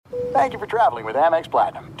Thank you for traveling with Amex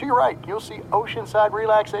Platinum. To your right, you'll see oceanside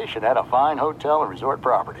relaxation at a fine hotel and resort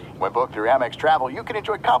property. When booked through Amex Travel, you can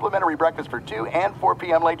enjoy complimentary breakfast for 2 and 4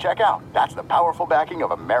 p.m. late checkout. That's the powerful backing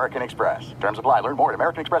of American Express. Terms apply. Learn more at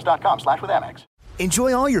americanexpress.com/withAmex.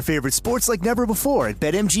 Enjoy all your favorite sports like never before at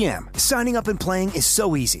BetMGM. Signing up and playing is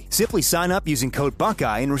so easy. Simply sign up using code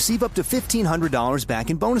Buckeye and receive up to $1,500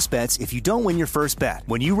 back in bonus bets if you don't win your first bet.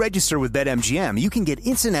 When you register with BetMGM, you can get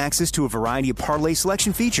instant access to a variety of parlay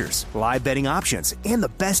selection features, live betting options, and the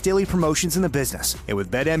best daily promotions in the business. And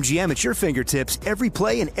with BetMGM at your fingertips, every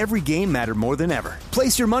play and every game matter more than ever.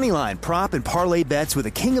 Place your moneyline, prop, and parlay bets with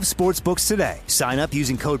the king of sportsbooks today. Sign up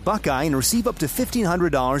using code Buckeye and receive up to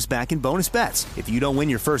 $1,500 back in bonus bets if you don't win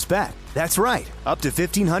your first bet. That's right, up to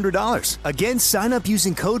 $1,500. Again, sign up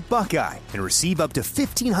using code Buckeye and receive up to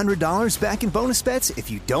 $1,500 back in bonus bets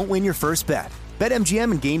if you don't win your first bet.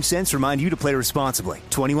 BetMGM and GameSense remind you to play responsibly.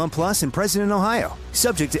 21 plus and present in Ohio.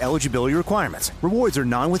 Subject to eligibility requirements. Rewards are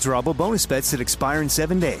non-withdrawable bonus bets that expire in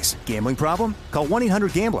 7 days. Gambling problem? Call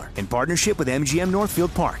 1-800-GAMBLER in partnership with MGM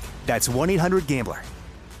Northfield Park. That's 1-800-GAMBLER.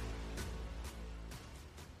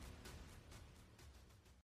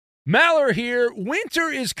 Maller here.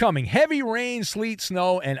 Winter is coming. Heavy rain, sleet,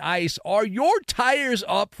 snow, and ice. Are your tires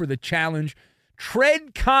up for the challenge?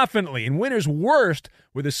 Tread confidently in winter's worst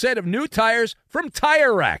with a set of new tires from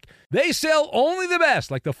Tire Rack. They sell only the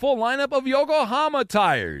best, like the full lineup of Yokohama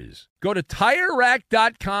tires. Go to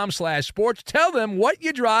TireRack.com/sports. Tell them what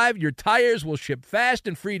you drive. Your tires will ship fast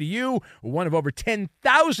and free to you. One of over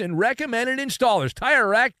 10,000 recommended installers.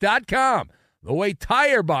 TireRack.com. The way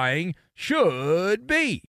tire buying should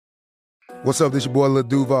be. What's up, this your boy Lil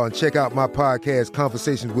Duval, and check out my podcast,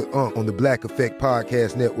 Conversations with Unc, on the Black Effect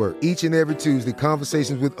Podcast Network. Each and every Tuesday,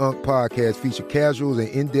 Conversations with Unc podcast feature casuals and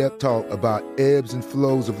in-depth talk about ebbs and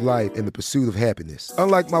flows of life and the pursuit of happiness.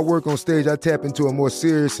 Unlike my work on stage, I tap into a more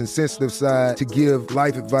serious and sensitive side to give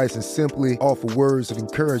life advice and simply offer words of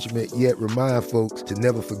encouragement, yet remind folks to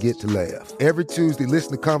never forget to laugh. Every Tuesday,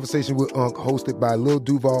 listen to Conversations with Unc, hosted by Lil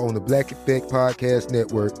Duval on the Black Effect Podcast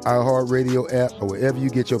Network, iHeartRadio app, or wherever you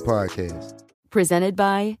get your podcasts. Presented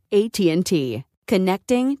by AT&T.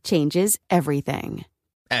 Connecting changes everything.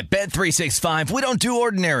 At Bet365, we don't do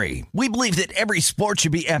ordinary. We believe that every sport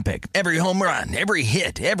should be epic. Every home run, every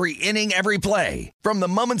hit, every inning, every play. From the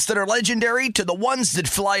moments that are legendary to the ones that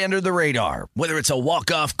fly under the radar. Whether it's a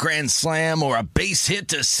walk-off grand slam or a base hit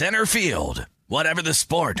to center field. Whatever the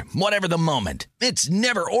sport, whatever the moment. It's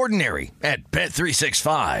never ordinary at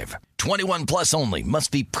Bet365. 21 plus only. Must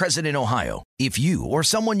be present in Ohio. If you or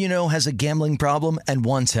someone you know has a gambling problem and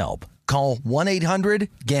wants help, call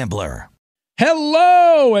 1-800-GAMBLER.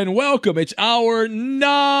 Hello and welcome. It's our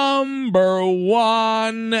number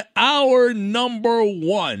one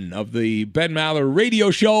of the Ben Maller Radio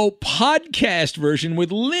Show podcast version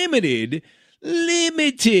with limited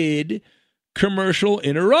commercial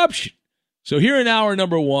interruption. So here in hour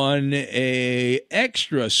number one, a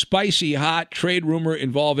extra spicy hot trade rumor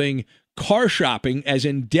involving car shopping, as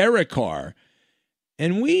in Derek Carr.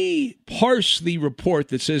 And we parse the report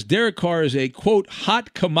that says Derek Carr is a, quote,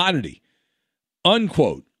 hot commodity,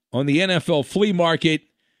 unquote, on the NFL flea market.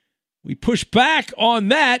 We push back on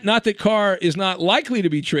that. Not that Carr is not likely to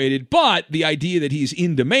be traded, but the idea that he's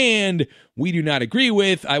in demand, we do not agree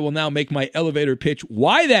with. I will now make my elevator pitch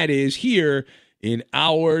why that is here in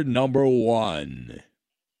hour number one.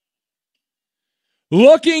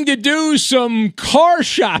 Looking to do some car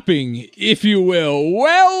shopping, if you will.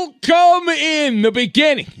 Welcome in the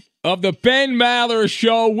beginning of the Ben Maller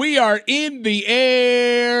Show. We are in the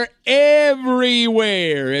air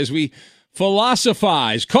everywhere as we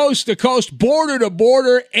philosophize coast to coast, border to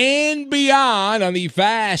border, and beyond on the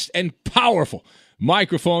vast and powerful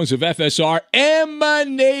microphones of FSR,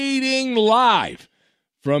 emanating live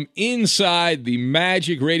from inside the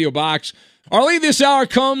Magic Radio Box. Our lead this hour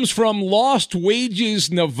comes from Lost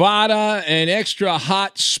Wages, Nevada, an extra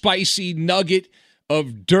hot, spicy nugget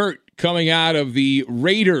of dirt coming out of the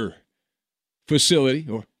Raider facility,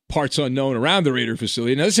 or parts unknown around the Raider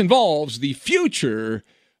facility. Now, this involves the future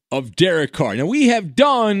of Derek Carr. Now, we have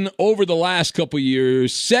done, over the last couple of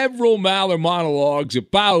years, several Maller monologues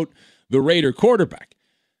about the Raider quarterback.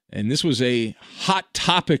 And this was a hot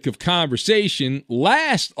topic of conversation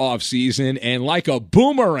last offseason, and like a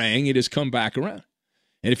boomerang, it has come back around.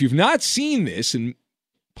 And if you've not seen this, and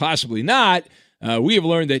possibly not, we have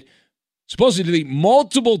learned that supposedly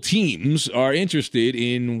multiple teams are interested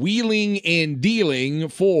in wheeling and dealing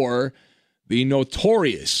for the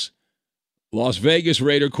notorious Las Vegas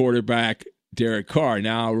Raider quarterback Derek Carr.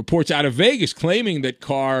 Now, reports out of Vegas claiming that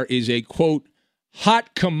Carr is a, quote,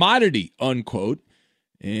 hot commodity, unquote.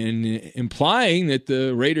 and implying that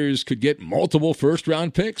the Raiders could get multiple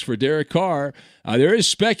first-round picks for Derek Carr. There is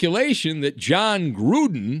speculation that John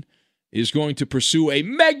Gruden is going to pursue a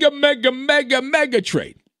mega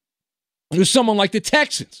trade with someone like the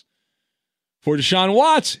Texans for Deshaun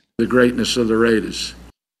Watson. The greatness of the Raiders.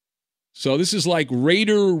 So this is like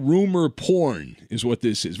Raider rumor porn is what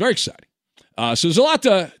this is. Very exciting. So there's a lot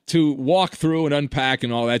to walk through and unpack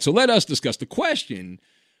and all that. So let us discuss the question.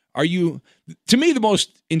 To me, the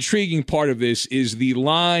most intriguing part of this is the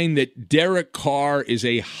line that Derek Carr is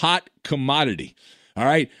a hot commodity. All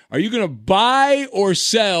right. Are you going to buy or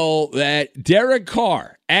sell that Derek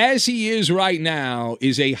Carr, as he is right now,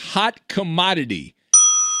 is a hot commodity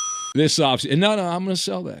this offseason? No, I'm going to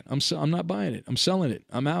sell that. I'm not buying it. I'm selling it.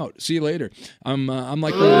 I'm out. See you later. I'm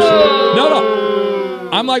like one of those.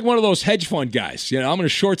 I'm like one of those hedge fund guys. I'm going to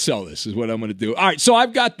short sell this is what I'm going to do. All right. So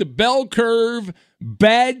I've got the bell curve,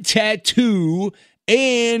 bad tattoo,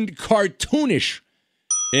 and cartoonish.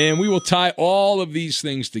 And we will tie all of these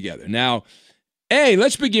things together. Now,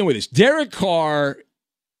 let's begin with this. Derek Carr,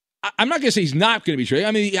 I'm not going to say he's not going to be traded.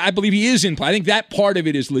 I mean, I believe he is in play. I think that part of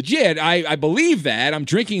it is legit. I believe that. I'm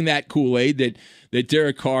drinking that Kool-Aid that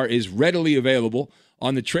Derek Carr is readily available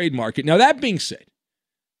on the trade market. Now, that being said,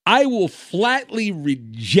 I will flatly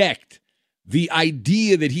reject the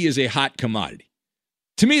idea that he is a hot commodity.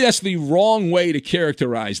 To me, that's the wrong way to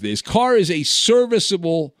characterize this. Carr is a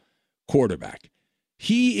serviceable quarterback.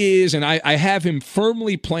 He is, and I have him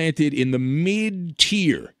firmly planted in the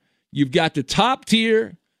mid-tier. You've got the top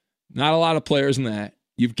tier, not a lot of players in that.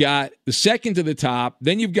 You've got the second to the top,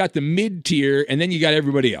 then you've got the mid-tier, and then you got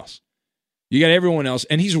everybody else. You got everyone else,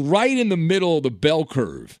 and he's right in the middle of the bell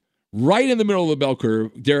curve. Right in the middle of the bell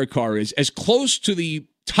curve, Derek Carr is, as close to the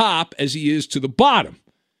top as he is to the bottom.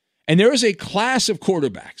 And there is a class of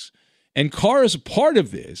quarterbacks, and Carr is a part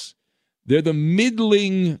of this. They're the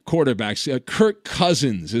middling quarterbacks. Kirk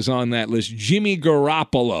Cousins is on that list. Jimmy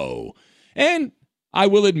Garoppolo. And I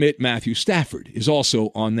will admit Matthew Stafford is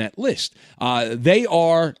also on that list. They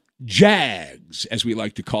are Jags, as we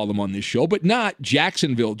like to call them on this show, but not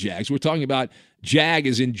Jacksonville Jags. We're talking about Jag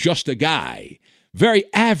as in just a guy. Very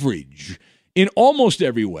average in almost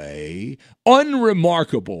every way.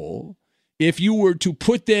 Unremarkable. If you were to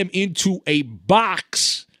put them into a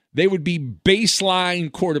box, they would be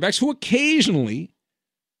baseline quarterbacks who occasionally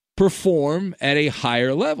perform at a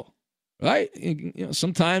higher level, right?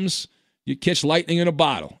 Sometimes you catch lightning in a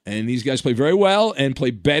bottle, and these guys play very well and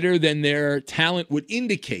play better than their talent would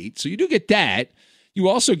indicate. So you do get that. You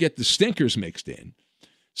also get the stinkers mixed in.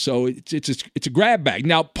 So it's a grab bag.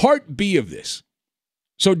 Now, part B of this.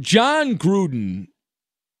 So John Gruden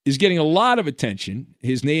is getting a lot of attention.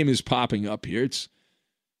 His name is popping up here. It's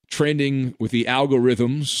trending with the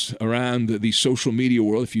algorithms around the social media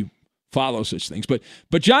world, if you follow such things. But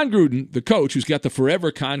John Gruden, the coach who's got the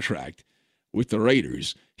forever contract with the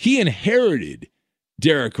Raiders, he inherited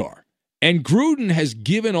Derek Carr. And Gruden has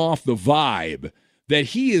given off the vibe that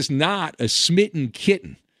he is not a smitten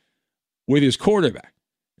kitten with his quarterback.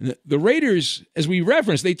 The Raiders, as we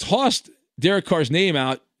referenced, they tossed Derek Carr's name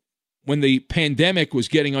out when the pandemic was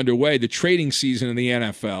getting underway, the trading season in the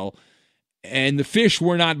NFL, and the fish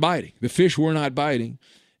were not biting.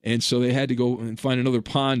 And so they had to go and find another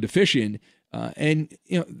pond to fish in. And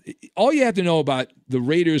all you have to know about the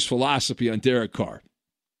Raiders' philosophy on Derek Carr,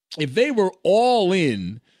 if they were all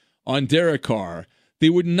in on Derek Carr, they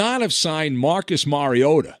would not have signed Marcus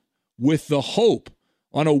Mariota with the hope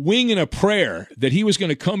on a wing and a prayer that he was going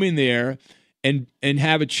to come in there and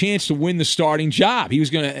have a chance to win the starting job.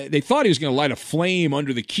 They thought he was going to light a flame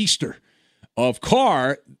under the keister of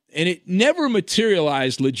Carr, and it never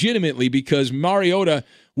materialized legitimately because Mariota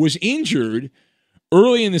was injured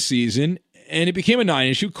early in the season, and it became a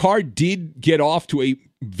non-issue. Carr did get off to a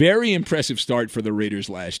very impressive start for the Raiders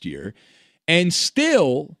last year, and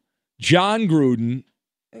still, John Gruden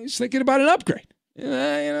is thinking about an upgrade.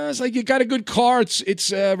 It's like you got a good car.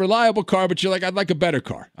 It's a reliable car, but you're like, I'd like a better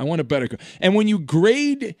car. I want a better car. And when you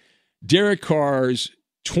grade Derek Carr's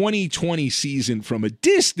 2020 season from a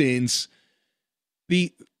distance,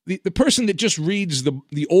 the person that just reads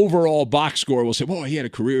the overall box score will say, "Well, he had a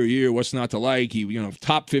career year. What's not to like? He,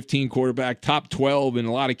 top 15 quarterback, top 12 in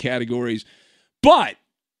a lot of categories." But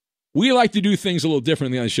we like to do things a little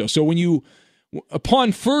differently on the show. So when you,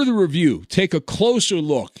 upon further review, take a closer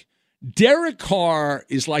look, Derek Carr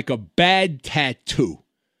is like a bad tattoo,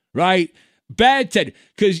 right? Bad tattoo.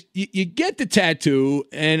 Because you get the tattoo,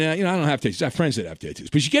 and, I don't have tattoos. I have friends that have tattoos.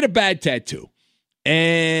 But you get a bad tattoo,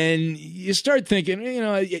 and you start thinking,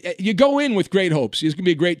 you go in with great hopes. It's going to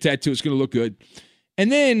be a great tattoo. It's going to look good.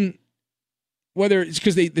 And then whether it's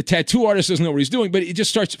because the tattoo artist doesn't know what he's doing, but it just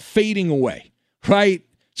starts fading away, right?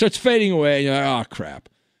 Starts fading away, and you're like, oh, crap.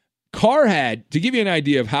 Carr had, to give you an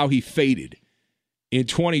idea of how he faded in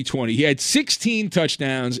 2020, he had 16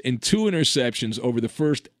 touchdowns and 2 interceptions over the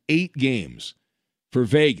first 8 games for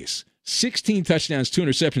Vegas. 16 touchdowns, 2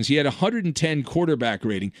 interceptions. He had 110 quarterback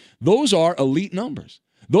rating. Those are elite numbers.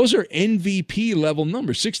 Those are MVP level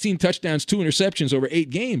numbers. 16 touchdowns, 2 interceptions over 8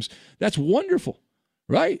 games. That's wonderful,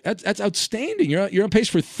 right? That's outstanding. You're on pace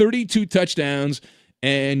for 32 touchdowns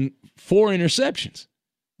and 4 interceptions.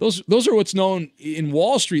 Those are what's known in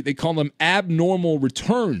Wall Street. They call them abnormal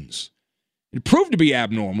returns. It proved to be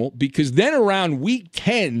abnormal because then around week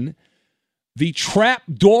 10, the trap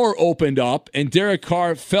door opened up and Derek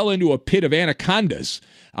Carr fell into a pit of anacondas.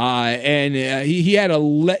 He had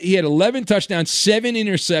 11 touchdowns, 7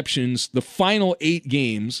 interceptions, the final 8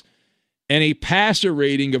 games, and a passer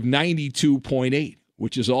rating of 92.8,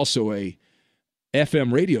 which is also a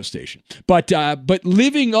FM radio station. But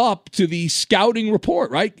living up to the scouting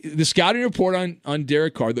report, right? The scouting report on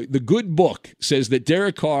Derek Carr, the good book says that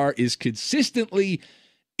Derek Carr is consistently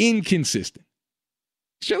inconsistent.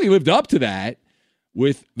 Certainly lived up to that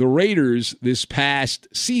with the Raiders this past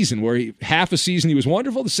season, where half a season he was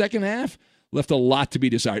wonderful. The second half left a lot to be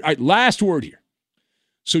desired. All right, last word here.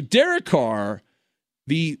 So Derek Carr,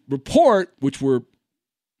 the report, which we're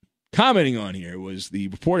commenting on here, was the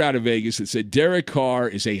report out of Vegas that said Derek Carr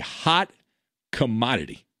is a hot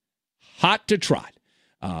commodity, hot to trot.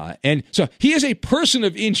 And so he is a person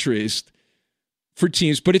of interest for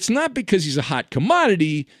teams, but it's not because he's a hot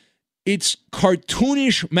commodity. It's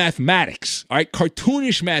cartoonish mathematics, all right?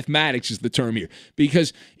 Cartoonish mathematics is the term here.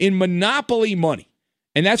 Because in monopoly money,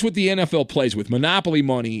 and that's what the NFL plays with, monopoly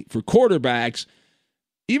money for quarterbacks,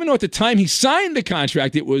 even though at the time he signed the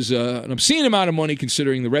contract, it was an obscene amount of money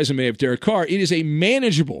considering the resume of Derek Carr, it is a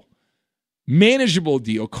manageable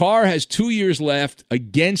deal. Carr has 2 years left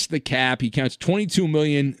against the cap. He counts $22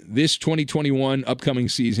 million this 2021 upcoming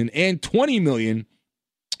season and $20 million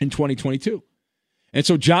in 2022. And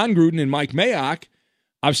so John Gruden and Mike Mayock,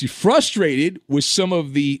 obviously frustrated with some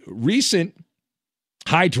of the recent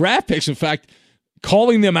high draft picks, in fact,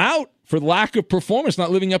 calling them out for lack of performance, not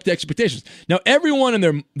living up to expectations. Now, everyone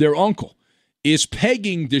and their uncle is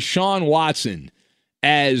pegging Deshaun Watson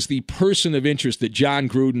as the person of interest that John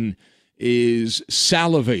Gruden is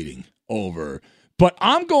salivating over. But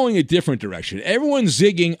I'm going a different direction. Everyone's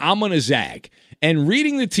zigging, I'm going to zag. And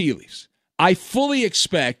reading the tea leaves, I fully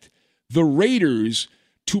expect the Raiders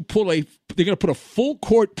they're going to put a full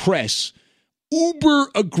court press, uber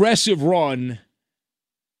aggressive run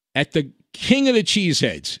at the king of the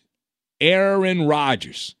cheeseheads, Aaron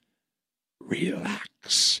Rodgers.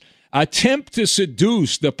 Relax. Attempt to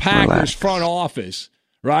seduce the Packers front office,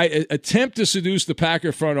 right? Attempt to seduce the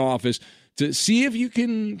Packer front office to see if you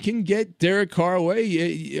can get Derek Carr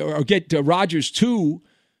away or get Rodgers to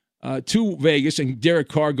Vegas and Derek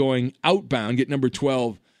Carr going outbound, get number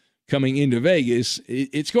 12 coming into Vegas.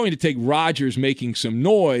 It's going to take Rodgers making some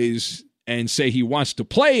noise and say he wants to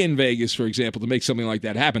play in Vegas, for example, to make something like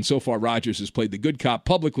that happen. So far, Rodgers has played the good cop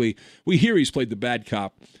publicly. We hear he's played the bad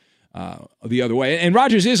cop the other way. And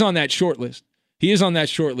Rodgers is on that short list. He is on that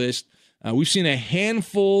short list. We've seen a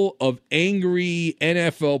handful of angry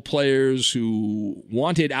NFL players who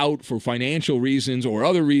wanted out for financial reasons or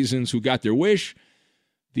other reasons who got their wish.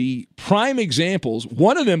 The prime examples,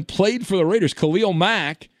 one of them played for the Raiders, Khalil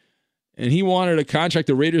Mack, and he wanted a contract.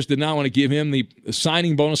 The Raiders did not want to give him the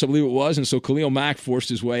signing bonus, I believe it was, and so Khalil Mack forced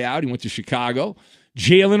his way out. He went to Chicago.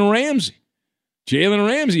 Jalen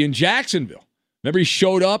Ramsey in Jacksonville. Remember, he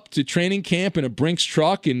showed up to training camp in a Brinks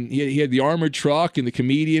truck, and he had the armored truck and the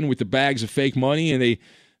comedian with the bags of fake money, and they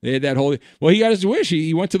had that whole... Well, he got his wish.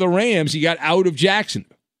 He went to the Rams. He got out of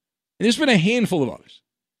Jacksonville. And there's been a handful of others.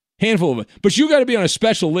 But you got to be on a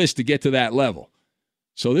special list to get to that level.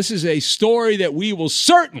 So this is a story that we will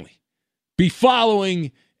certainly be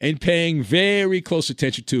following and paying very close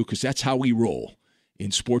attention to, because that's how we roll in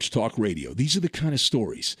Sports Talk Radio. These are the kind of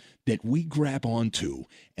stories that we grab onto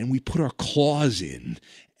and we put our claws in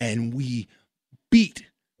and we beat,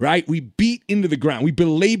 right? We beat into the ground. We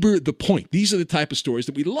belabor the point. These are the type of stories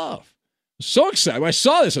that we love. I'm so excited. When I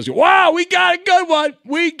saw this, I was like, wow, we got a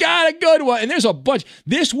good one. And there's a bunch.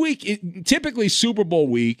 This week, typically Super Bowl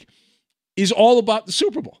week, is all about the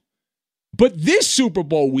Super Bowl. But this Super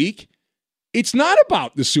Bowl week, it's not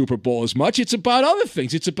about the Super Bowl as much. It's about other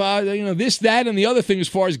things. It's about, this, that, and the other thing as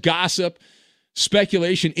far as gossip,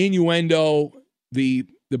 speculation, innuendo, the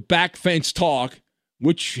back fence talk,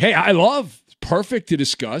 which, hey, I love. It's perfect to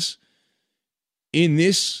discuss in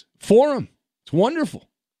this forum. It's wonderful.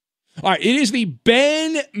 All right, it is the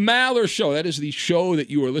Ben Maller Show. That is the show that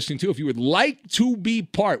you are listening to. If you would like to be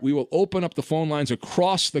part, we will open up the phone lines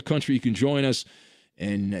across the country. You can join us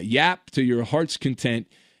and yap to your heart's content.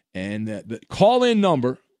 And the call-in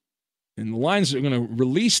number, and the lines are going to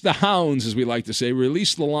release the hounds, as we like to say,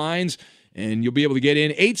 release the lines, and you'll be able to get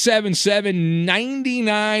in.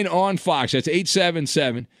 877-99 on Fox. That's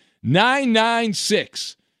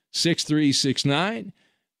 877-996-6369.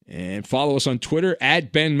 And follow us on Twitter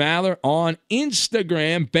at Ben Maller, on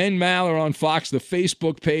Instagram, Ben Maller on Fox, the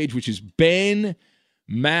Facebook page, which is Ben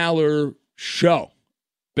Maller Show.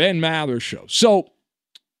 Ben Maller Show. So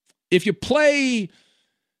if you play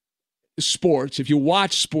sports, if you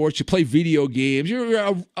watch sports, you play video games, you're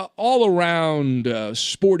an all-around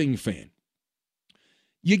sporting fan,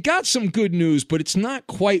 you got some good news, but it's not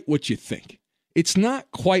quite what you think. It's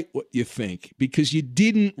not quite what you think because you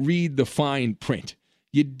didn't read the fine print.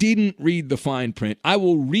 You didn't read the fine print. I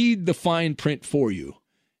will read the fine print for you,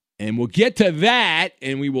 and we'll get to that,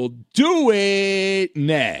 and we will do it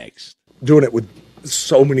next. Doing it with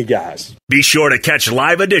so many guys. Be sure to catch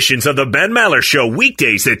live editions of the Ben Maller Show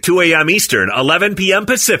weekdays at 2 a.m. Eastern, 11 p.m.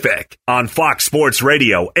 Pacific on Fox Sports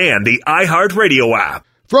Radio and the iHeartRadio app.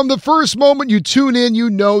 From the first moment you tune in, you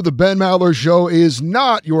know the Ben Maller Show is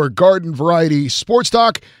not your garden variety sports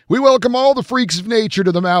talk. We welcome all the freaks of nature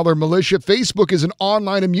to the Maller Militia. Facebook is an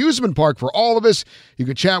online amusement park for all of us. You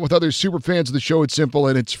can chat with other super fans of the show. It's simple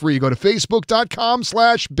and it's free. Go to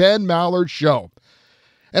facebook.com/Ben Maller Show.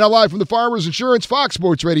 And live from the Farmers Insurance Fox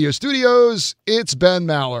Sports Radio studios, it's Ben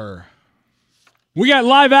Maller. We got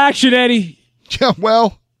live action, Eddie. Yeah,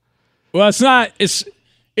 well, it's not. It's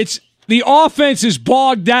the offense is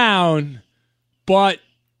bogged down, but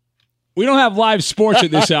we don't have live sports at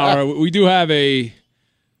this hour. We do have a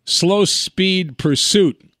slow speed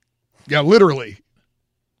pursuit. Yeah, literally.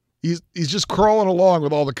 He's just crawling along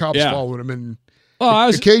with all the cops following him, and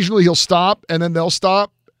occasionally he'll stop, and then they'll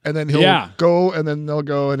stop. And then he'll go, and then they'll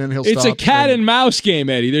go, and then he'll stop. It's a cat and mouse game,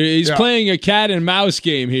 Eddie. He's playing a cat and mouse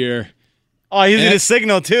game here. Oh, he's in a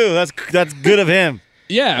signal too. That's good of him.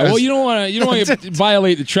 Yeah, well, you don't want to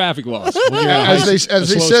violate the traffic laws. As they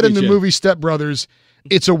said in the movie Step Brothers,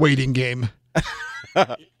 it's a waiting game.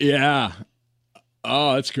 Yeah.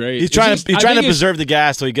 Oh, that's great. He's trying to preserve the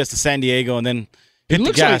gas so he gets to San Diego and then hit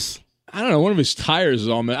the gas. I don't know. One of his tires is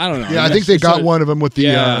all. I don't know. Yeah, I think they got one of them with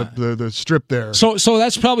the strip there. So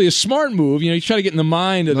that's probably a smart move. You try to get in the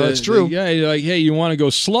mind of that's true. The guy. Like, hey, you want to go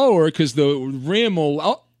slower because the rim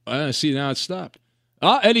will. Oh, see, now it's stopped.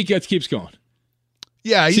 Oh, Eddie keeps going.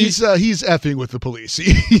 Yeah, he's effing with the police.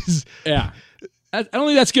 Yeah, I don't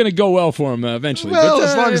think that's going to go well for him eventually. Well, but,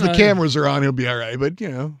 as long as the cameras are on, he'll be all right. But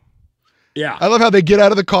yeah. I love how they get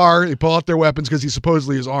out of the car, they pull out their weapons because he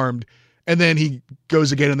supposedly is armed. And then he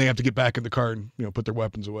goes again, and they have to get back in the car and put their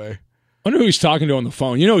weapons away. I wonder who he's talking to on the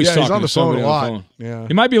phone. He's talking on the to phone somebody a lot. on the phone. Yeah,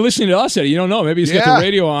 he might be listening to us, Eddie. You don't know. Maybe he's got the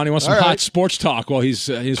radio on. He wants some hot sports talk while he's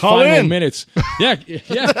final minutes. Yeah,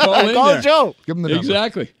 call in. Call Joe. Give him the number.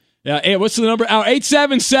 Exactly. Yeah. Hey, what's the number?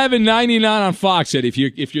 877-99 on Fox, Eddie.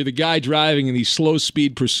 If you're the guy driving in the slow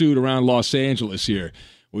speed pursuit around Los Angeles here,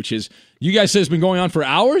 which is. You guys said it's been going on for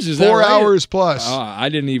hours? Is that right? 4 hours plus. I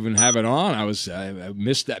didn't even have it on. I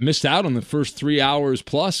missed out on the first 3 hours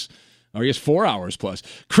plus. Or I guess 4 hours plus.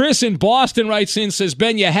 Chris in Boston writes in, says,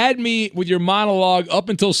 Ben, you had me with your monologue up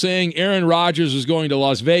until saying Aaron Rodgers was going to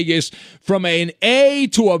Las Vegas. From an A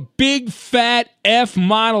to a big fat F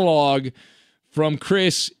monologue from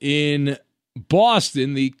Chris in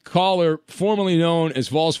Boston. The caller, formerly known as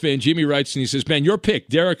Vols fan Jimmy, writes, and he says, Ben, your pick,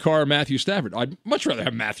 Derek Carr, Matthew Stafford. I'd much rather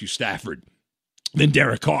have Matthew Stafford than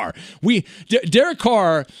Derek Carr. Derek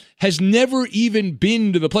Carr has never even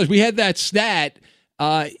been to the place. We had that stat.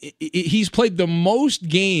 He's played the most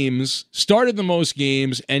games, started the most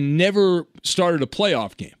games, and never started a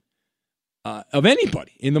playoff game of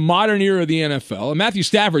anybody in the modern era of the NFL. And Matthew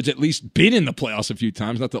Stafford's at least been in the playoffs a few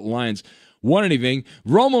times, not that Lions won anything.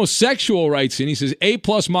 Romosexual writes in, he says, A+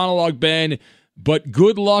 monologue, Ben, but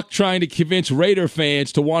good luck trying to convince Raider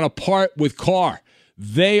fans to want to part with Carr.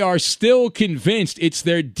 They are still convinced it's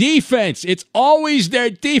their defense. It's always their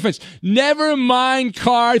defense. Never mind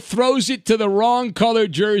Carr throws it to the wrong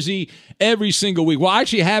colored jersey every single week. Well, I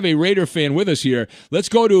actually have a Raider fan with us here. Let's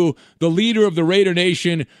go to the leader of the Raider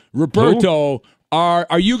Nation, Roberto. Who?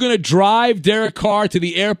 Are you going to drive Derek Carr to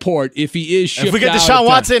the airport if he is shipped out? If we get Deshaun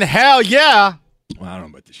Watson, hell yeah. Well, I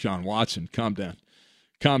don't know about Deshaun Watson. Calm down.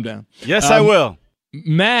 Yes, I will.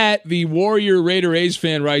 Matt, the Warrior Raider A's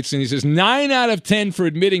fan, writes, and he says, 9 out of 10 for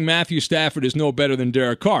admitting Matthew Stafford is no better than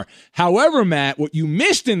Derek Carr. However, Matt, what you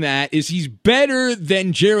missed in that is he's better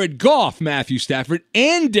than Jared Goff, Matthew Stafford,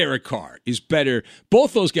 and Derek Carr is better.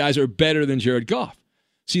 Both those guys are better than Jared Goff.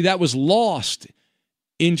 See, that was lost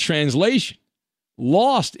in translation.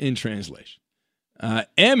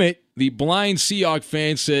 Emmett, the blind Seahawk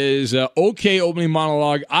fan, says, okay, opening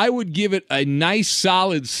monologue. I would give it a nice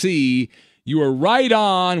solid C. You are right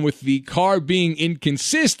on with the Carr being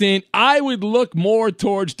inconsistent. I would look more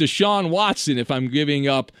towards Deshaun Watson if I'm giving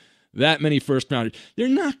up that many first-rounders. They're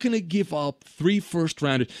not going to give up 3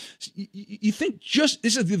 first-rounders. You think this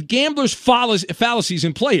is the gambler's fallacies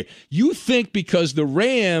in play here. You think because the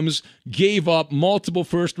Rams gave up multiple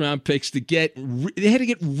first-round picks they had to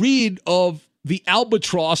get rid of the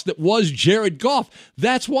albatross that was Jared Goff.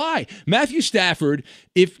 That's why. Matthew Stafford,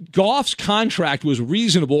 if Goff's contract was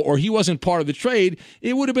reasonable or he wasn't part of the trade,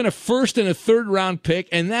 it would have been a first and a third-round pick,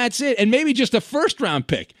 and that's it. And maybe just a first-round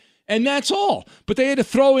pick, and that's all. But they had to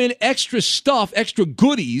throw in extra stuff, extra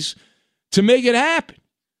goodies to make it happen.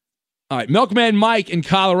 All right, Milkman Mike in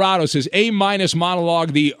Colorado says, A-minus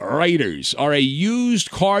monologue, the Raiders are a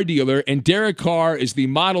used car dealer, and Derek Carr is the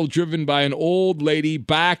model driven by an old lady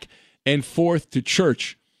back and forth to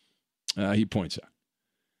church, he points out.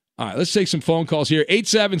 All right, let's take some phone calls here.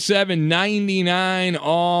 877-99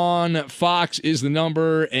 on Fox is the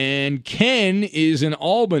number, and Ken is in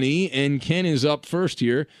Albany, and Ken is up first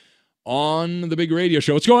here on the big radio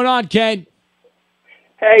show. What's going on, Ken?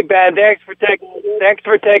 Hey, Ben, thanks for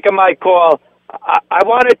taking my call. I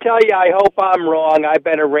want to tell you, I hope I'm wrong. I've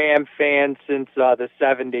been a Ram fan since the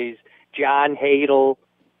 70s. John Hadle,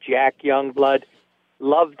 Jack Youngblood.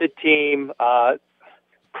 Love the team.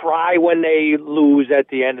 Cry when they lose at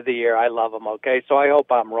the end of the year. I love them, okay? So I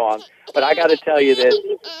hope I'm wrong. But I got to tell you this.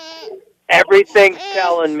 Everything's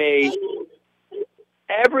telling me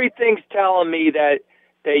that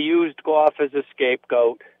they used Goff as a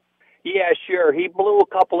scapegoat. Yeah, sure. He blew a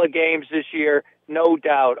couple of games this year, no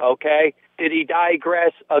doubt, okay? Did he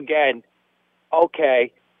digress again?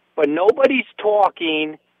 Okay. But nobody's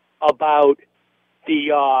talking about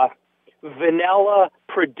the vanilla,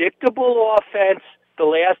 predictable offense the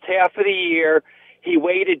last half of the year. He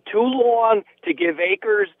waited too long to give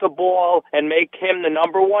Akers the ball and make him the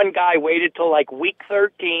number one guy. Waited till like week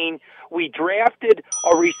 13. We drafted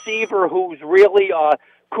a receiver who's really a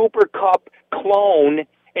Cooper Kupp clone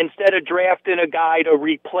instead of drafting a guy to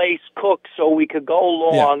replace Cook so we could go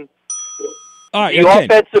long. Yeah. All right,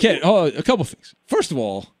 Ken, a couple things. First of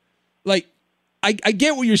all, I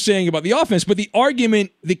get what you're saying about the offense, but the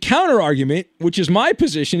counter argument, which is my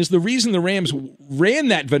position, is the reason the Rams ran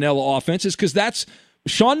that vanilla offense is because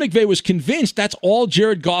Sean McVay was convinced that's all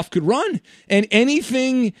Jared Goff could run. And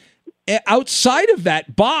anything outside of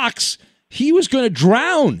that box, he was going to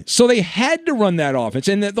drown. So they had to run that offense.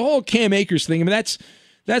 And the whole Cam Akers thing, I mean,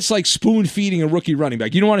 that's like spoon-feeding a rookie running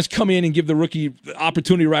back. You don't want to come in and give the rookie the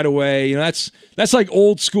opportunity right away. You know, that's like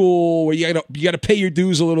old school where you got to pay your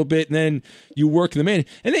dues a little bit and then you work them in.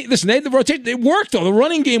 And they had the rotation. They worked though. The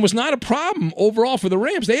running game was not a problem overall for the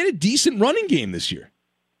Rams. They had a decent running game this year.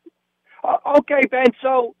 Okay, Ben.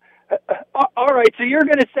 So, all right. So you're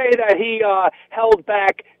going to say that he held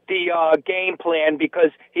back the game plan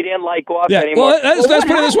because he didn't like Goff anymore. Well, let's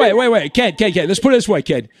put it this way. Wait, Ken. Let's put it this way,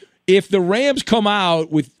 Ken. If the Rams come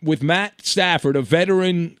out with Matt Stafford, a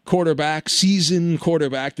veteran quarterback, seasoned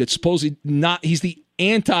quarterback that's supposedly he's the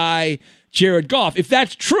anti-Jared Goff, if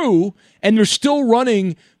that's true and they're still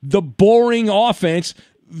running the boring offense,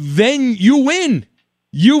 then you win.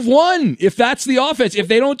 You've won if that's the offense. If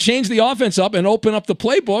they don't change the offense up and open up the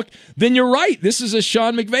playbook, then you're right. This is a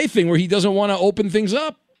Sean McVay thing where he doesn't want to open things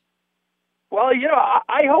up. Well,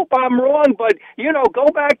 I hope I'm wrong, but, go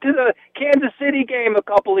back to the Kansas City game a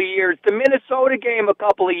couple of years, the Minnesota game a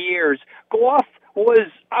couple of years. Goff was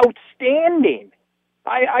outstanding.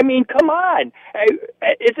 I mean, come on.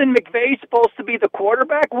 Isn't McVay supposed to be the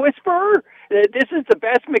quarterback whisperer? This is the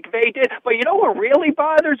best McVay did. But you know what really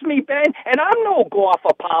bothers me, Ben? And I'm no Goff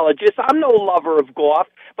apologist. I'm no lover of Goff.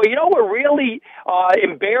 But you know what really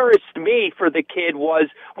embarrassed me for the kid was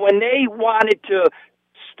when they wanted to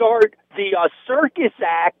start the circus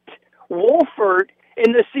act, Wolford,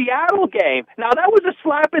 in the Seattle game. Now, that was a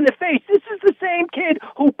slap in the face. This is the same kid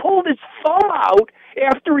who pulled his thumb out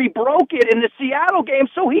after he broke it in the Seattle game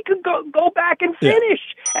so he could go back and finish.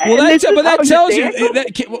 Yeah. Well, that tells you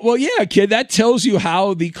kid, that tells you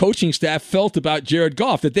how the coaching staff felt about Jared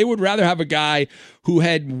Goff, that they would rather have a guy who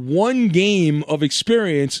had one game of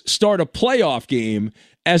experience start a playoff game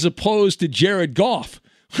as opposed to Jared Goff,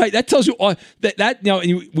 Right, that tells you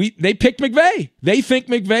they picked McVay. They think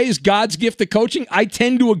McVay is God's gift to coaching. I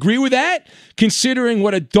tend to agree with that, considering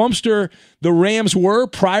what a dumpster the Rams were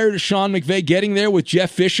prior to Sean McVay getting there with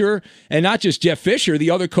Jeff Fisher, and not just Jeff Fisher, the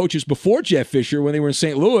other coaches before Jeff Fisher when they were in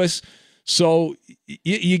St. Louis. So,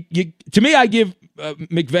 to me, I give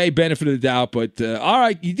McVay benefit of the doubt, but all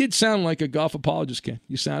right, you did sound like a golf apologist, Ken.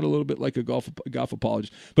 You sound a little bit like a golf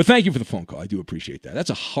apologist. But thank you for the phone call. I do appreciate that.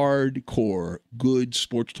 That's a hardcore, good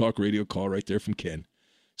sports talk radio call right there from Ken.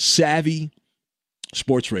 Savvy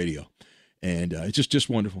sports radio. And it's just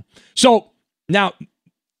wonderful. So, now,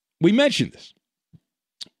 we mentioned this.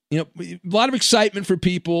 A lot of excitement for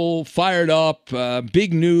people, fired up,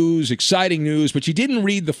 big news, exciting news, but you didn't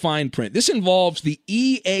read the fine print. This involves the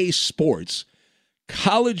EA Sports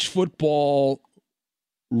college football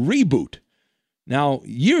reboot. Now,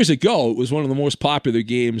 years ago, it was one of the most popular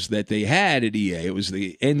games that they had at EA. It was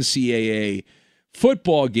the NCAA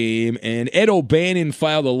football game, and Ed O'Bannon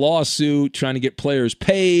filed a lawsuit trying to get players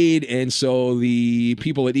paid, and so the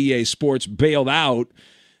people at EA Sports bailed out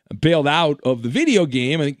of the video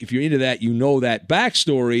game. I think if you're into that, you know that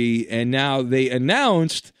backstory, and now they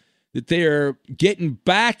announced that they're getting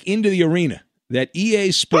back into the arena, that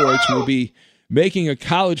EA Sports will be making a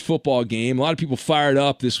college football game. A lot of people fired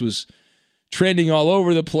up. This was trending all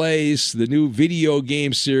over the place, the new video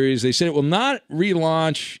game series. They said it will not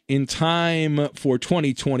relaunch in time for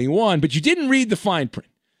 2021, but you didn't read the fine print.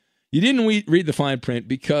 You didn't read the fine print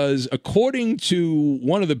because according to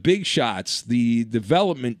one of the big shots, the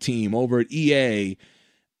development team over at EA,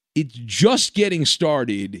 it's just getting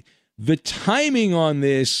started. The timing on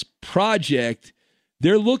this project,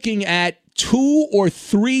 they're looking at 2 or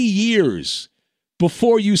 3 years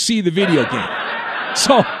before you see the video game.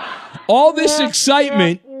 So all this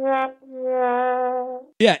excitement.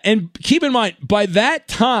 Yeah, and keep in mind, by that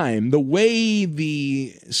time, the way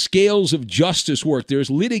the scales of justice work,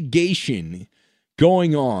 there's litigation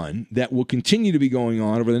going on that will continue to be going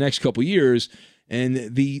on over the next couple of years.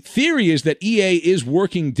 And the theory is that EA is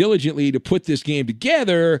working diligently to put this game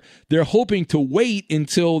together. They're hoping to wait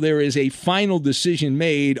until there is a final decision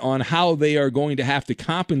made on how they are going to have to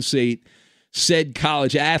compensate said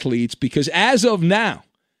college athletes, because as of now,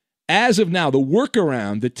 the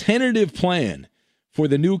workaround, the tentative plan for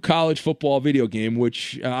the new college football video game,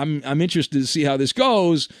 which I'm interested to see how this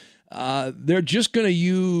goes, they're just going to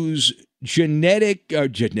use generic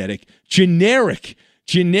names.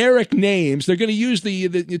 They're going to use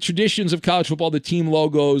the traditions of college football, the team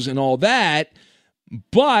logos and all that,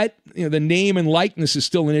 but the name and likeness is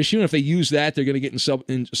still an issue, and if they use that, they're going to get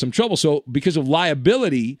in some trouble. So because of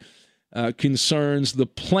liability concerns, the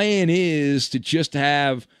plan is to just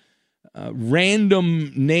have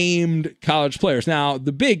random named college players. Now,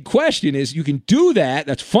 the big question is, you can do that.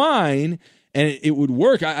 That's fine, and it would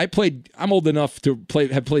work. I'm old enough to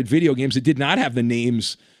have played video games that did not have the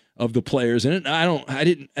names of the players in it. I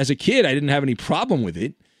didn't as a kid. I didn't have any problem with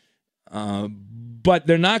it. But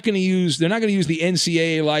they're not going to use the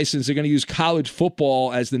NCAA license. They're going to use college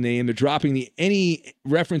football as the name. They're dropping any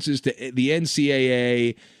references to the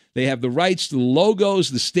NCAA. They have the rights to the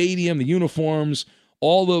logos, the stadium, the uniforms,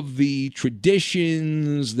 all of the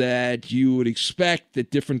traditions that you would expect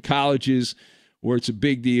at different colleges where it's a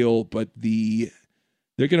big deal, but they're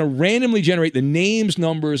going to randomly generate the names,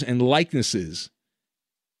 numbers, and likenesses.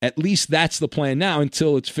 At least that's the plan now,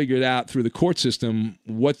 until it's figured out through the court system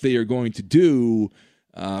what they are going to do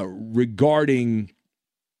regarding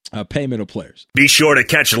payment of players. Be sure to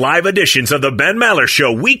catch live editions of the Ben Maller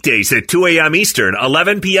Show weekdays at 2 a.m. Eastern,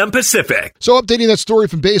 11 p.m. Pacific. So updating that story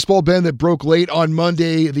from baseball, Ben, that broke late on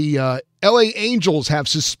Monday, the L.A. Angels have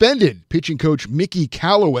suspended pitching coach Mickey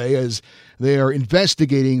Callaway as they are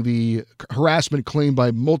investigating the harassment claimed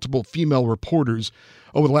by multiple female reporters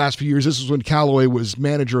over the last few years. This was when Callaway was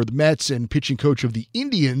manager of the Mets and pitching coach of the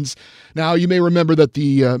Indians. Now, you may remember that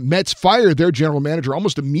the Mets fired their general manager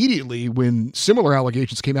almost immediately when similar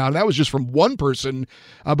allegations came out, and that was just from one person.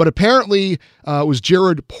 But apparently it was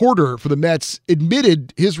Jared Porter for the Mets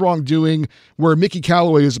admitted his wrongdoing, where Mickey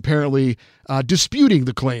Callaway is apparently disputing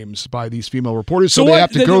the claims by these female reporters. So they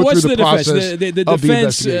have to go through the process of the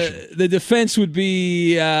investigation. The defense would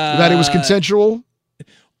be that it was consensual?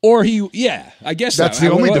 Or I guess that's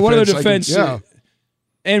the only defense. One of the defense,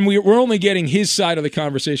 and we're only getting his side of the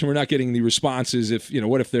conversation. We're not getting the responses.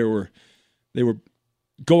 What if they were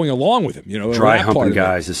going along with him? Dry humping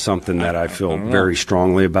guys is something that I feel very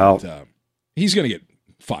strongly about. He's going to get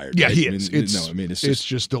fired. Yeah, right? he is. It's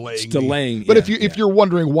just delaying. It's delaying. But if you're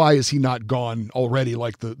wondering why is he not gone already,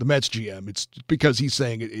 like the Mets GM, it's because he's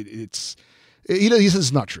saying he says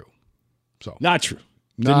it's not true. So not true.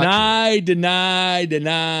 Deny.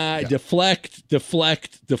 Deflect.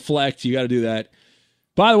 You got to do that.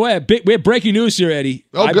 By the way, we have breaking news here, Eddie.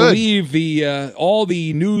 I believe all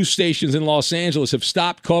the news stations in Los Angeles have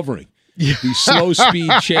stopped covering the slow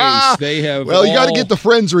speed chase. They have. Well, you got to get the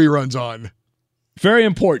Friends reruns on. Very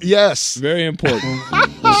important. Yes. Very important.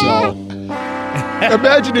 So,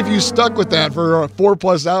 imagine if you stuck with that for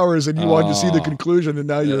 4+ hours and you wanted to see the conclusion, and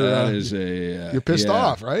now you're pissed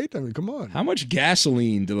off, right? I mean, come on. How much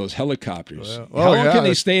gasoline do those helicopters? How long can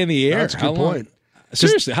they stay in the air? That's a good point.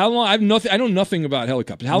 Seriously, how long? I know nothing about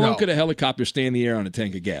helicopters. How long could a helicopter stay in the air on a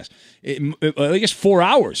tank of gas? I guess 4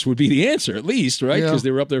 hours would be the answer, at least, right? Because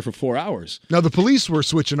they were up there for 4 hours. Now the police were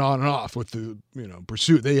switching on and off with the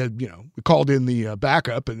pursuit. They had called in the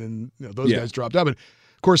backup, and then those guys dropped out. But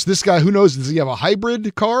of course, this guy, who knows? Does he have a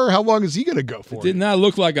hybrid car? How long is he going to go for? It did not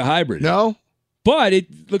look like a hybrid. No. But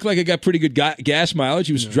it looked like it got pretty good gas mileage.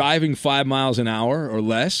 He was driving 5 miles an hour or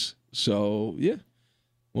less. So yeah,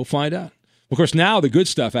 we'll find out. Of course, now the good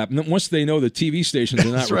stuff happened. Once they know the TV stations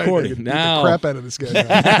are not recording, right. now the crap out of this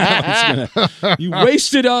guy. You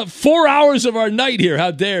wasted 4 hours of our night here.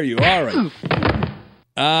 How dare you? All right.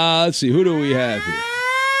 Let's see. Who do we have here?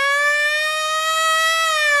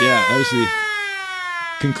 Yeah, that was the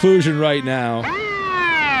conclusion right now.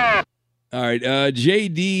 All right.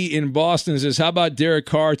 JD in Boston says, how about Derek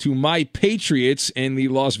Carr to my Patriots, and the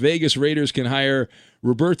Las Vegas Raiders can hire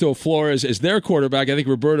Roberto Flores as their quarterback? I think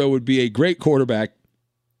Roberto would be a great quarterback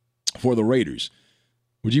for the Raiders.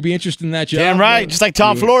 Would you be interested in that job? Damn right. Just like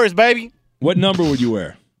Tom Flores, baby. What number would you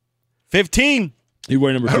wear? 15. You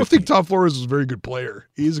wear number 15. I don't think Tom Flores was a very good player.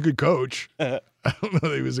 He's a good coach. I don't know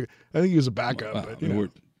that he was. I think he was a backup. But,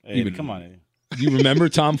 come on, Eddie. Do you remember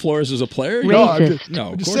Tom Flores as a player? No, I'm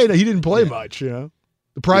just saying that he didn't play much. The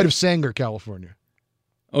pride of Sanger, California.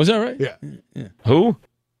 Oh, is that right? Yeah. Who?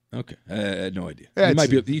 Okay, I had no idea. Yeah,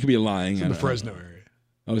 you could be lying. It's in the Fresno area.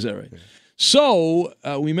 Oh, is that right? Yeah. So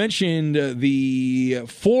we mentioned the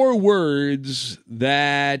 4 words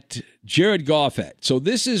that Jared Goff had. So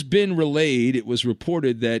this has been relayed. It was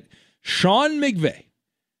reported that Sean McVay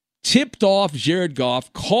tipped off Jared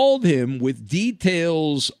Goff, called him with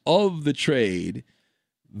details of the trade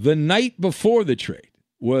the night before the trade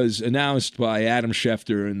was announced by Adam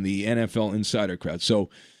Schefter and the NFL Insider crowd.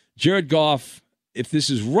 So Jared Goff, if this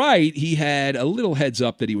is right, he had a little heads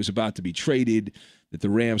up that he was about to be traded, that the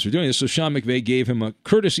Rams were doing this. So Sean McVay gave him a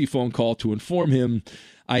courtesy phone call to inform him,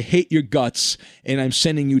 I hate your guts, and I'm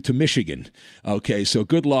sending you to Michigan. Okay, so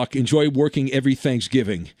good luck. Enjoy working every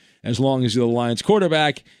Thanksgiving as long as you're the Lions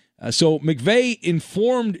quarterback. So McVay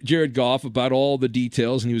informed Jared Goff about all the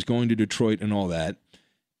details, and he was going to Detroit and all that.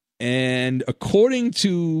 And according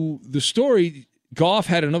to the story, Goff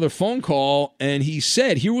had another phone call, and he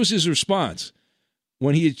said, here was his response.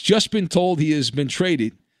 When he had just been told he has been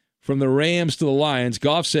traded from the Rams to the Lions,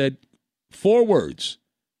 Goff said 4 words.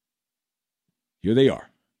 Here they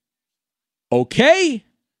are. Okay,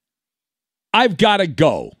 I've got to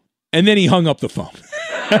go. And then he hung up the phone.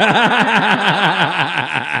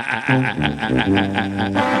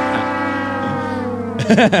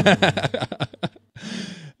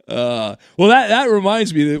 Well, that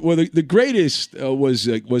reminds me that the greatest was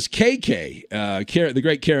KK, the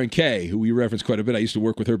great Karen K, who we referenced quite a bit. I used to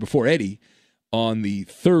work with her before Eddie on the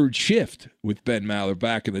third shift with Ben Maller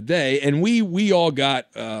back in the day, and we all got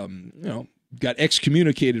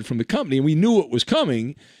excommunicated from the company, and we knew it was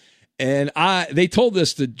coming. And they told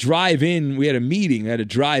us to drive in. We had a meeting. I had to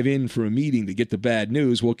drive in for a meeting to get the bad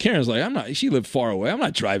news. Well, Karen's like, she lived far away. I'm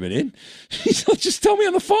not driving in. She's like, just tell me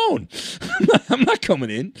on the phone. I'm not coming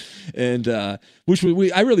in. And I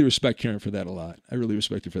really respect Karen for that a lot. I really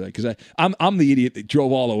respect her for that because I'm the idiot that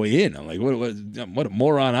drove all the way in. I'm like, what a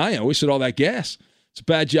moron I am. I wasted all that gas. It's a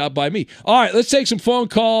bad job by me. All right, let's take some phone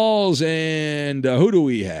calls. And who do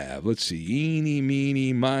we have? Let's see. Eeny,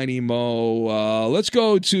 meeny, miny, mo. Let's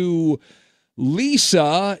go to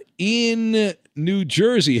Lisa in New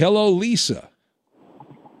Jersey. Hello, Lisa.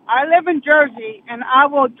 I live in Jersey, and I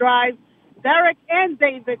will drive Derek and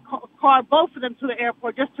David Carr, both of them, to the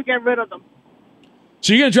airport just to get rid of them.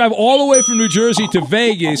 So you're going to drive all the way from New Jersey to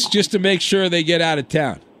Vegas just to make sure they get out of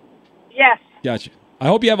town? Yes. Gotcha. I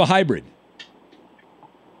hope you have a hybrid.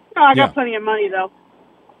 No, I got plenty of money, though.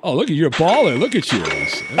 Oh, look, you're a baller. Look at you,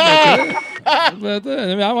 Lisa. How about that? I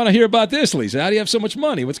mean, I want to hear about this, Lisa. How do you have so much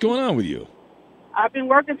money? What's going on with you? I've been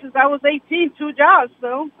working since I was 18, 2 jobs.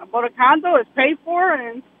 So I bought a condo, it's paid for,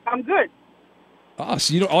 and I'm good. Oh,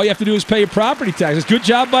 so all you have to do is pay your property taxes. Good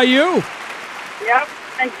job by you. Yep,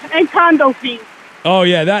 and condo fees. Oh,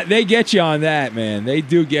 yeah, they get you on that, man. They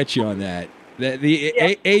do get you on that.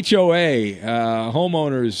 The HOA,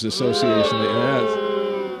 Homeowners Association,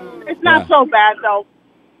 It's not so bad, though.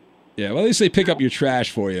 Yeah, well, at least they pick up your trash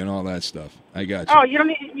for you and all that stuff. I got you. Oh, you don't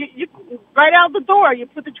need you right out the door. You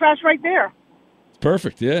put the trash right there.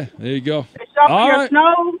 Perfect. Yeah, there you go. They shovel your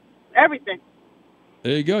snow, everything.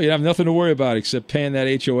 There you go. You have nothing to worry about except paying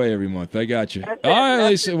that HOA every month. I got you. All right,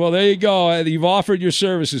 Lisa. Well, there you go. You've offered your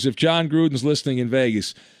services. If John Gruden's listening in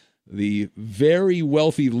Vegas, the very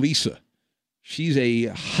wealthy Lisa, she's a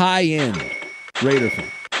high-end Raider fan.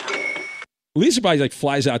 Lisa probably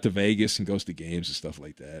flies out to Vegas and goes to games and stuff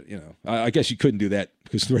like that. You know, I guess you couldn't do that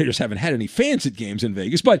because the Raiders haven't had any fans at games in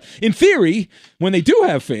Vegas. But in theory, when they do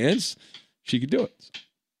have fans, she could do it.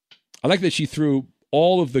 I like that she threw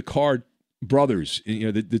all of the Carr brothers,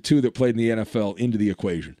 you know, the two that played in the NFL, into the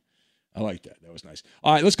equation. I like that. That was nice.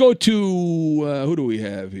 All right, let's go to who do we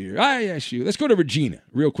have here? Let's go to Regina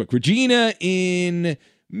real quick. Regina in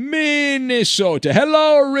Minnesota.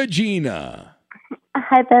 Hello, Regina.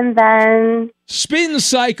 Hi, Ben. Spin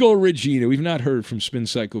Cycle Regina. We've not heard from Spin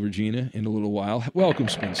Cycle Regina in a little while. Welcome,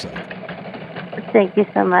 Spin Cycle. Thank you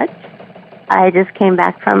so much. I just came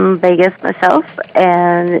back from Vegas myself,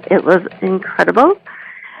 and it was incredible.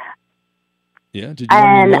 Yeah. Did you win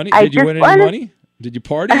any money? Did you win any money? Did you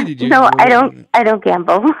party? Did you? No, I don't. I don't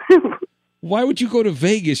gamble. Why would you go to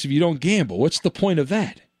Vegas if you don't gamble? What's the point of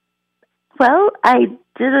that? Well, I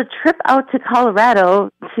did a trip out to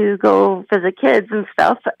Colorado to go visit kids and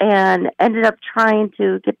stuff, and ended up trying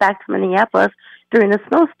to get back to Minneapolis during a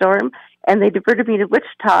snowstorm, and they diverted me to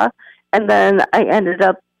Wichita, and then I ended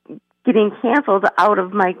up getting canceled out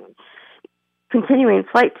of my continuing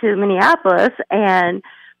flight to Minneapolis, and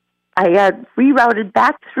I got rerouted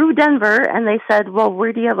back through Denver, and they said, well,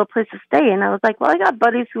 where do you have a place to stay? And I was like, well, I got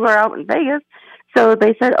buddies who are out in Vegas. So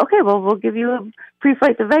they said, okay, well, we'll give you a free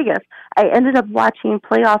flight to Vegas. I ended up watching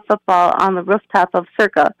playoff football on the rooftop of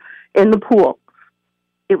Circa in the pool.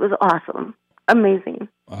 It was awesome. Amazing.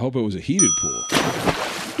 I hope it was a heated pool.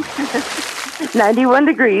 91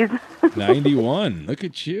 degrees. 91. Look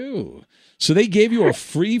at you. So they gave you a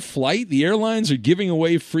free flight? The airlines are giving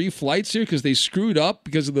away free flights here because they screwed up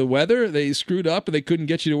because of the weather? They screwed up and they couldn't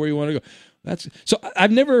get you to where you want to go. So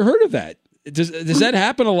I've never heard of that. Does that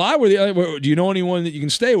happen a lot? Do you know anyone that you can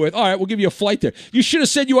stay with? All right, we'll give you a flight there. You should have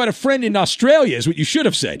said you had a friend in Australia is what you should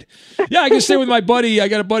have said. Yeah, I can stay with my buddy. I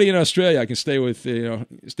got a buddy in Australia. I can stay with him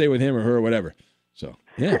or her or whatever. So,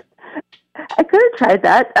 yeah. I could have tried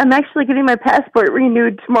that. I'm actually getting my passport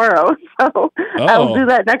renewed tomorrow, so I'll do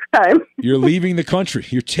that next time. You're leaving the country.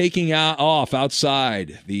 You're taking off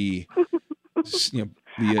outside the.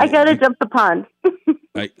 I gotta jump the pond.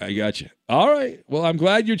 I got you. All right. Well, I'm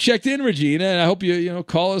glad you're checked in, Regina, and I hope you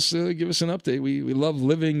call us, give us an update. We love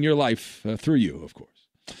living your life through you, of course.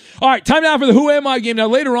 All right, time now for the Who Am I game. Now,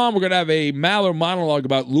 later on, we're going to have a Maller monologue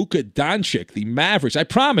about Luka Doncic, the Mavericks. I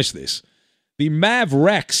promise this. The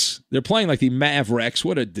Mavericks, they're playing like the Mavericks.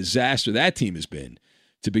 What a disaster that team has been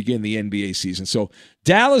to begin the NBA season. So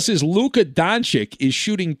Dallas's Luka Doncic is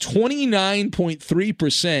shooting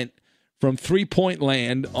 29.3% from three-point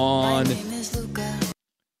land on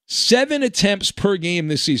 7 attempts per game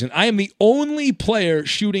this season. I am the only player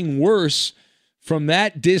shooting worse from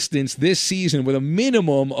that distance this season with a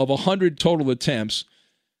minimum of 100 total attempts.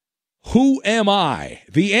 Who am I?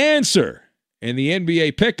 The answer in the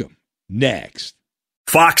NBA Pick'em. Next.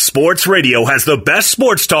 Fox Sports Radio has the best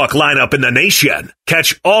sports talk lineup in the nation.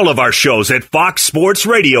 Catch all of our shows at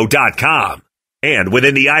foxsportsradio.com. And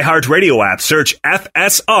within the iHeartRadio app, search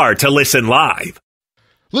FSR to listen live.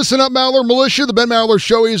 Listen up, Maller Militia. The Ben Maller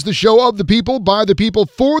Show is the show of the people, by the people,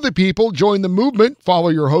 for the people. Join the movement. Follow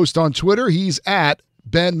your host on Twitter. He's at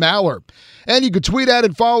Ben Maller. And you can tweet at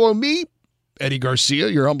and follow me, Eddie Garcia,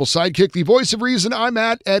 your humble sidekick, the voice of reason. I'm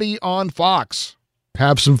at Eddie on Fox.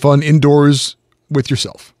 Have some fun indoors with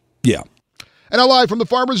yourself. Yeah. And now live from the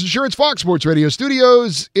Farmers Insurance Fox Sports Radio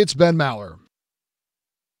studios, it's Ben Maller.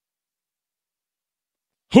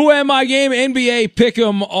 Who Am I game, NBA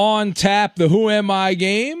Pick'em on tap. The Who Am I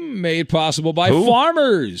game made possible by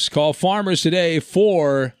Farmers. Call Farmers today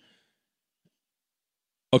for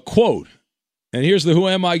a quote. And here's the Who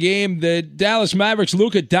Am I game. The Dallas Mavericks'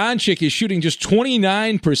 Luka Doncic is shooting just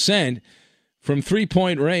 29% from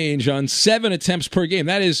three-point range on 7 attempts per game.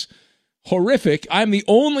 That is horrific. I'm the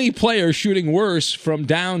only player shooting worse from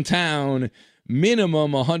downtown,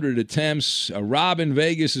 minimum 100 attempts. Rob in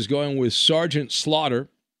Vegas is going with Sergeant Slaughter.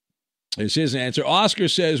 Is his answer. Oscar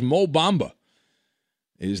says Mo Bamba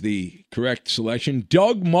is the correct selection.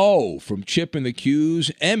 Doug Moe from Chip and the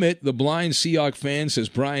Q's. Emmett, the blind Seahawk fan, says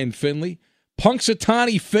Brian Finley.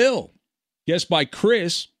 Punxsutawney Phil, guessed by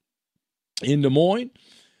Chris in Des Moines.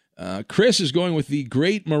 Chris is going with the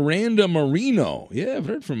great Miranda Marino. Yeah, I've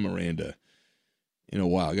heard from Miranda in a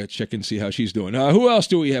while. I got to check and see how she's doing. Who else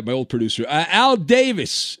do we have? My old producer. Al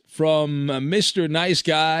Davis from Mr. Nice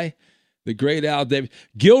Guy, the great Al Davis.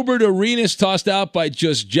 Gilbert Arenas tossed out by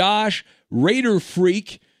Just Josh. Raider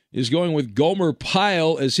Freak is going with Gomer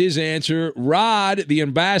Pyle as his answer. Rod, the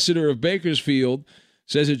ambassador of Bakersfield,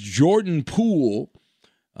 says it's Jordan Poole.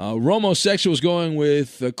 Romosexual is going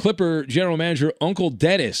with Clipper general manager Uncle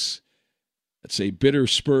Dennis. That's a bitter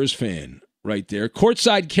Spurs fan right there.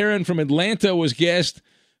 Courtside Karen from Atlanta was guessed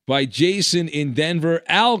by Jason in Denver.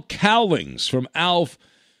 Al Cowlings from Alf,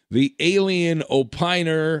 the alien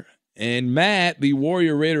opiner. And Matt, the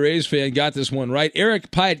Warrior Raider A's fan, got this one right. Eric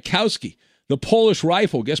Piatkowski, the Polish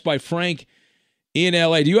rifle, guessed by Frank in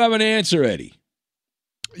L.A. Do you have an answer, Eddie?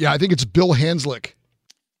 Yeah, I think it's Bill Hanslick.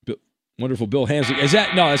 Wonderful Bill Hanslick. Is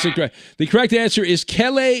that? No, that's incorrect. The correct answer is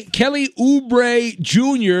Kelly Oubre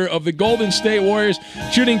Jr. of the Golden State Warriors,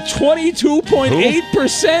 shooting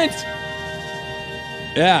 22.8%.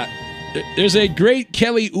 Yeah. There's a great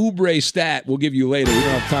Kelly Oubre stat we'll give you later. We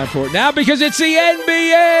don't have time for it now because it's the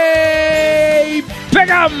NBA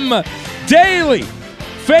Pick'em Daily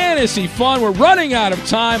Fantasy Fun. We're running out of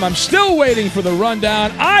time. I'm still waiting for the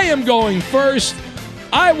rundown. I am going first.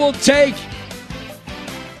 I will take,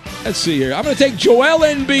 let's see here. I'm going to take Joel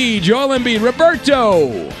Embiid.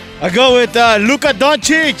 Roberto. I go with Luka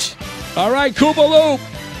Doncic. All right, Koopa Loop.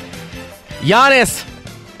 Giannis.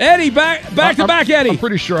 Eddie, back to back, Eddie. I'm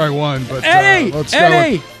pretty sure I won, but Eddie, let's go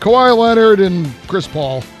with Kawhi Leonard and Chris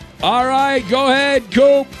Paul. All right, go ahead,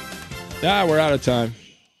 Coop. We're out of time.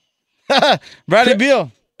 Bradley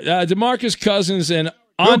Beal. DeMarcus Cousins and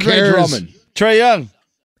Andre Drummond. Trae Young.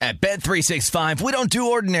 At Bet365, we don't do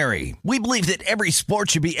ordinary. We believe that every sport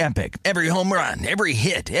should be epic. Every home run, every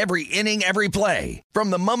hit, every inning, every play. From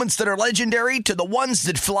the moments that are legendary to the ones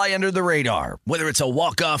that fly under the radar. Whether it's a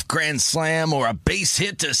walk-off grand slam or a base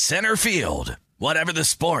hit to center field. Whatever the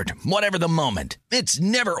sport, whatever the moment. It's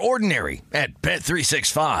never ordinary at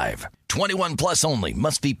Bet365. 21 plus only.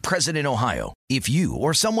 Must be present in Ohio. If you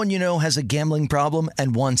or someone you know has a gambling problem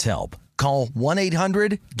and wants help, call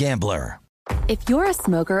 1-800-GAMBLER. If you're a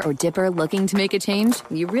smoker or dipper looking to make a change,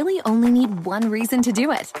 you really only need one reason to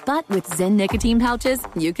do it. But with Zyn nicotine pouches,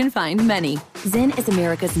 you can find many. Zyn is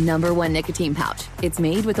America's #1 nicotine pouch. It's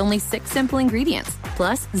made with only 6 simple ingredients.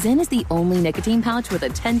 Plus, Zyn is the only nicotine pouch with a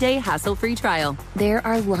 10-day hassle-free trial. There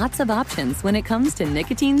are lots of options when it comes to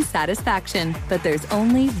nicotine satisfaction, but there's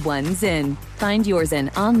only one Zyn. Find your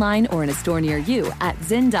Zyn online or in a store near you at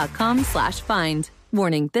zyn.com/find.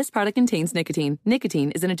 Warning, this product contains nicotine.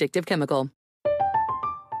 Nicotine is an addictive chemical.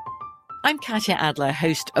 I'm Katya Adler,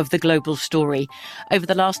 host of The Global Story. Over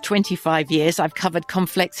the last 25 years, I've covered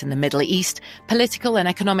conflicts in the Middle East, political and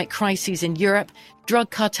economic crises in Europe,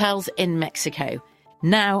 drug cartels in Mexico.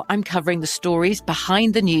 Now I'm covering the stories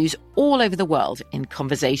behind the news all over the world in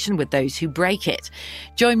conversation with those who break it.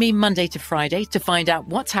 Join me Monday to Friday to find out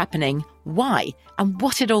what's happening, why, and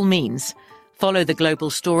what it all means. Follow The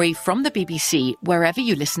Global Story from the BBC wherever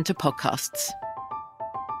you listen to podcasts.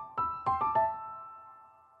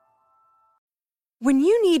 When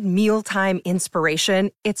you need mealtime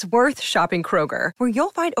inspiration, it's worth shopping Kroger, where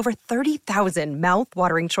you'll find over 30,000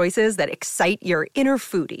 mouth-watering choices that excite your inner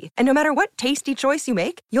foodie. And no matter what tasty choice you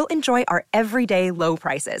make, you'll enjoy our everyday low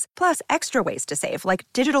prices, plus extra ways to save, like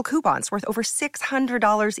digital coupons worth over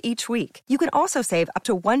 $600 each week. You can also save up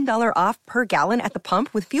to $1 off per gallon at the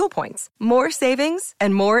pump with fuel points. More savings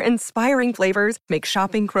and more inspiring flavors make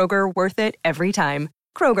shopping Kroger worth it every time.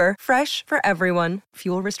 Kroger, fresh for everyone.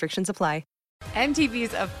 Fuel restrictions apply.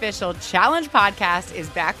 MTV's official Challenge podcast is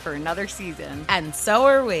back for another season. And so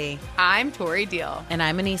are we. I'm Tori Deal. And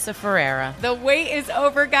I'm Anissa Ferreira. The wait is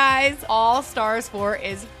over, guys. All Stars 4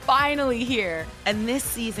 is finally here. And this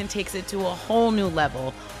season takes it to a whole new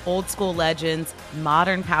level. Old school legends,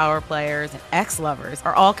 modern power players, and ex-lovers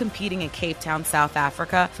are all competing in Cape Town, South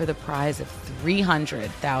Africa for the prize of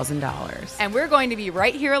 $300,000. And we're going to be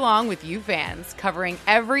right here along with you fans, covering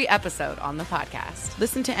every episode on the podcast.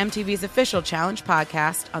 Listen to MTV's official Challenge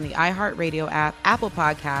podcast on the iHeartRadio app, Apple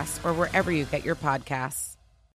Podcasts, or wherever you get your podcasts.